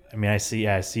I mean, I see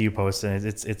you posting.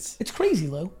 It's crazy,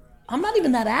 Lou. I'm not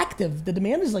even that active. The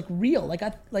demand is like real. Like The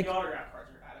autograph cards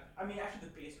are out of. I mean, actually,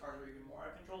 the base cards are even more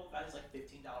out of control. That is like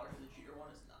 $15 for the Jeter one.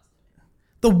 Is nuts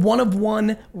to me. the 1 of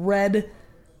 1 red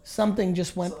something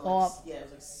just went off. Yeah, it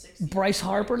was like 60. Bryce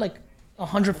Harper, like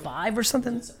 105 or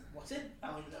something. What's it? I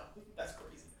don't even know. That's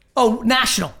crazy. Oh,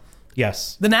 National.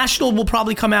 yes. The National will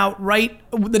probably come out right.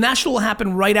 The National will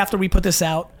happen right after we put this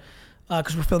out,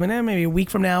 because we're filming it maybe a week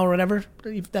from now or whatever.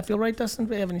 Does that feel right, Dustin?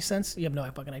 Do you have any sense? You have no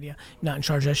fucking idea. You're not in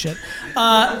charge of that shit.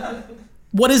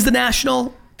 What is the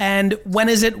National, and when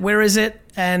is it? Where is it?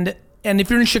 And if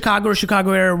you're in Chicago or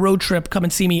Chicago area road trip, come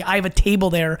and see me. I have a table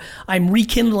there. I'm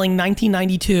rekindling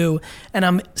 1992, and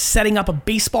I'm setting up a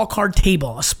baseball card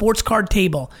table, a sports card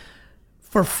table,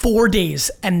 for 4 days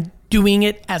and doing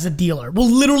it as a dealer. We'll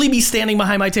literally be standing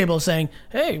behind my table saying,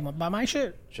 hey, buy my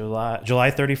shit. July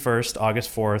 31st,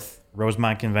 August 4th,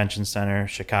 Rosemont Convention Center,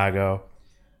 Chicago.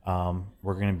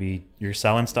 You're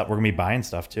selling stuff. We're gonna be buying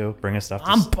stuff too. Bring us stuff.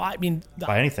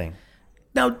 Buy anything.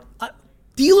 Now,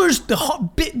 dealers,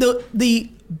 the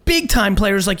big time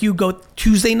players like you go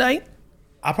Tuesday night.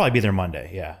 I'll probably be there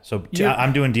Monday. Yeah. So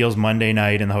I'm doing deals Monday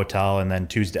night in the hotel, and then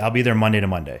Tuesday I'll be there Monday to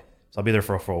Monday. So I'll be there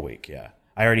for a full week. Yeah.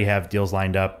 I already have deals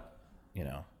lined up,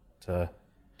 to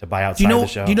buy outside the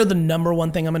show. Do you know the number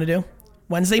one thing I'm gonna do?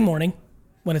 Wednesday morning,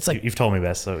 when it's like you've told me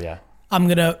this, so yeah. I'm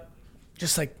gonna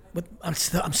just like I'm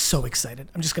so excited.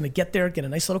 I'm just gonna get there, get a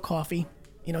nice little coffee.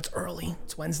 It's early.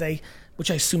 It's Wednesday,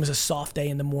 which I assume is a soft day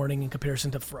in the morning in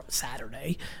comparison to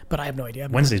Saturday, but I have no idea.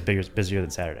 Wednesday's busier than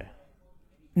Saturday.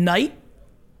 Night?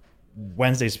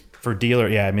 Wednesday's for dealer.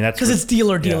 Yeah, I mean that's because it's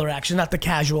dealer action, not the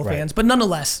casual Right. fans. But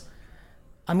nonetheless,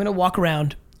 I'm gonna walk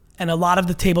around, and a lot of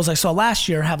the tables I saw last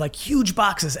year have like huge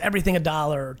boxes, everything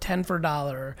 $1, 10 for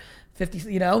 $1,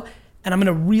 50, and I'm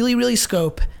gonna really, really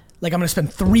scope. Like I'm gonna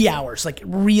spend 3 hours, like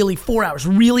really 4 hours,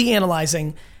 really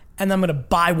analyzing, and then I'm gonna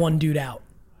buy one dude out,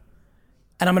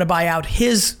 and I'm gonna buy out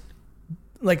his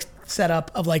like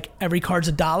setup of like every card's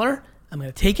 $1. I'm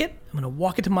gonna take it, I'm gonna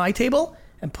walk it to my table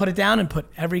and put it down and put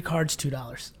every card's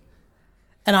 $2.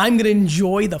 And I'm going to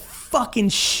enjoy the fucking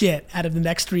shit out of the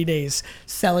next 3 days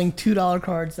selling $2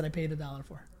 cards that I paid $1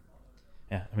 for.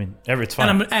 Yeah, I mean, it's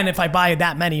fun. And if I buy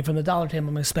that many from the dollar table,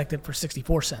 I'm going to expect it for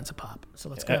 64 cents a pop. So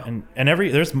let's go. And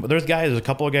there's a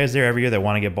couple of guys there every year that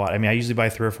want to get bought. I mean, I usually buy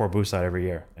 3 or 4 booths out every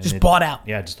year. And Bought out.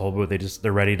 Yeah, just the whole booth.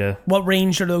 They're ready to. What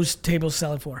range are those tables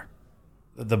selling for?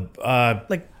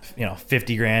 Like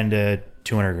 $50,000 to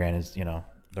 $200,000 is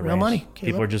the real range. money.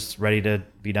 People are just ready to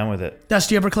be done with it. Dust,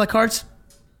 do you ever collect cards?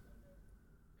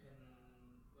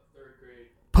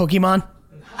 Pokemon?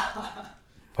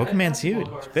 Pokemon's huge.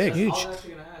 It's big. Huge. I was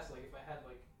actually gonna ask, if I had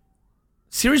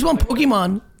Series 1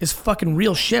 Pokemon is fucking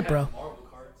real shit, bro. Marvel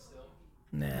cards still.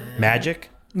 Magic,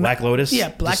 Black Lotus.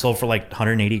 Yeah, just sold for like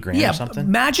 $180,000 or something.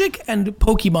 Magic and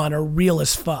Pokemon are real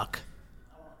as fuck.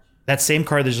 That same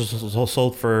card that just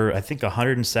sold for I think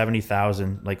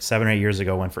 $170,000 like 7 or 8 years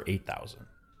ago went for $8,000.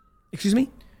 Excuse me?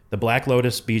 The Black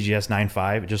Lotus BGS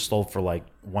 9.5 just sold for like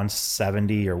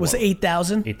 $170 or Was it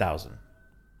 8,000? 8,000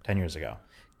 10 years ago.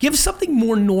 Give something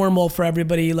more normal for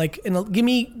everybody. Give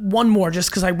me one more,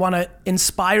 just because I want to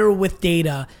inspire with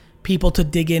data people to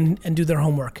dig in and do their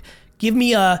homework. Give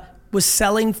me was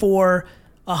selling for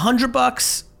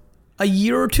 $100 a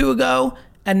year or two ago,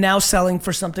 and now selling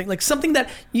for something that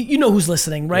you know who's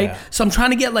listening, right? Yeah. So I'm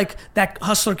trying to get like that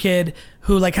hustler kid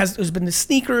who who's been to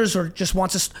sneakers or just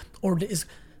wants us or is.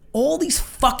 All these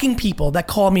fucking people that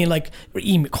call me and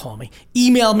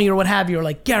email me or what have you, are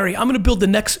like, Gary, I'm going to build the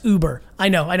next Uber. I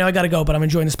know I got to go, but I'm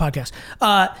enjoying this podcast.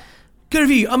 Gary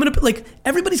Vee, I'm gonna like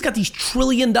everybody's got these $1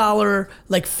 trillion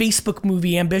like Facebook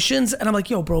movie ambitions, and I'm like,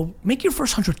 yo, bro, make your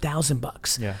first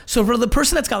 $100,000. Yeah. So for the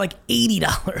person that's got like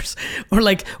 $80 or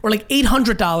like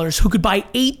 $800 who could buy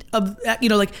 8 of,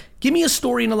 like, give me a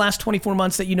story in the last 24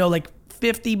 months that like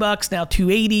 $50 now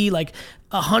 $280, like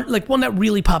 100, like one that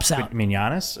really pops out. I mean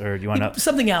Giannis, or do you want to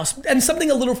Something else, and something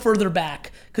a little further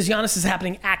back, because Giannis is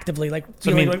happening actively, like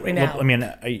like right now.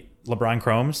 LeBron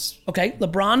Chromes. Okay,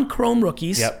 LeBron Chrome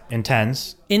rookies. Yep, in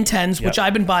tens. In tens, which Yep.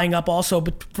 I've been buying up also,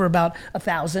 but for about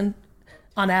 1,000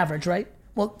 on average, right?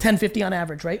 Well, 1050 on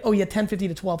average, right? Oh yeah, 1050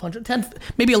 to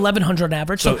 1200, maybe 1100 on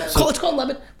average. So let's call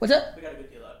 11. What's that? We got a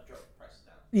good deal out. Drove the prices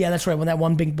down. Yeah, that's right. When that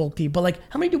one big bulk deal. But like,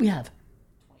 how many do we have?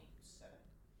 27.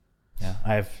 Yeah,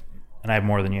 I have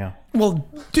more than you. Well,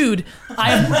 dude,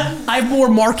 I have more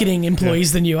marketing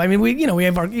employees than you. I mean, we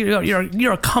have our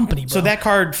you're a company, bro. So that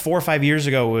card 4 or 5 years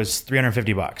ago was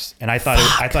 $350, and I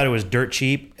thought it was dirt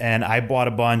cheap, and I bought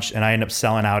a bunch, and I ended up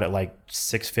selling out at like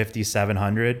 $650,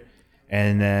 $700,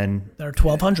 and then they're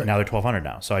 $1,200. now they're $1,200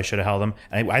 now. So I should have held them.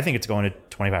 And I think it's going to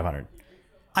 $2,500.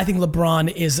 I think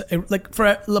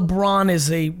LeBron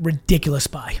is a ridiculous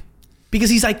buy. Because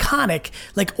he's iconic.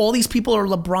 Like, all these people are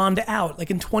LeBron'd out.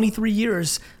 Like, in 23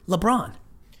 years, LeBron.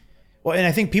 Well, and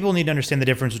I think people need to understand the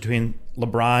difference between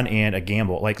LeBron and a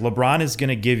gamble. Like, LeBron is going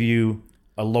to give you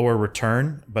a lower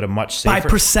return, but a much safer. By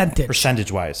percentage.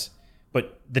 Percentage-wise.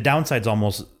 But the downside's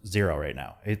almost zero right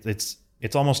now. It's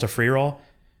almost a free roll.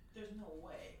 There's no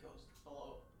way it goes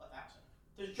below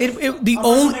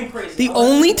 1,000. The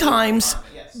only times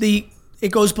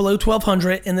it goes below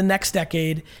 1,200 in the next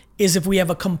decade is if we have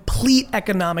a complete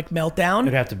economic meltdown.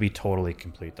 It'd have to be totally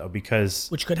complete, though, because...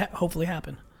 Which could hopefully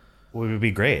happen. Well, it would be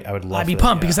great. I would love I'd be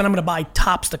pumped because then I'm going to buy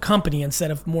Topps the company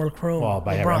instead of more Chrome. Well,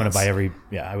 I'm going to buy every...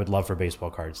 Yeah, I would love for baseball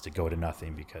cards to go to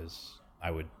nothing because I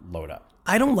would load up.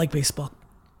 I don't like baseball.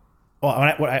 Well,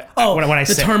 when I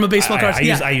the say, term of baseball cards.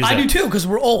 I I do too, because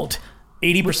we're old.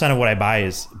 80% of what I buy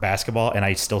is basketball, and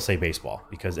I still say baseball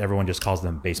because everyone just calls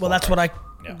them baseball. Well, that's cards.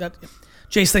 what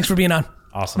Jace, thanks for being on.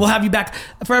 Awesome. We'll have you back.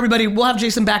 For everybody, we'll have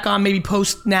Jason back on maybe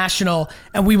post-national,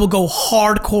 and we will go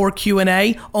hardcore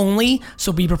Q&A only,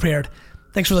 so be prepared.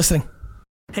 Thanks for listening.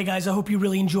 Hey guys, I hope you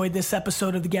really enjoyed this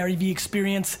episode of the Gary Vee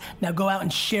Experience. Now go out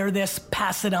and share this,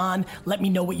 pass it on, let me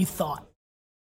know what you thought.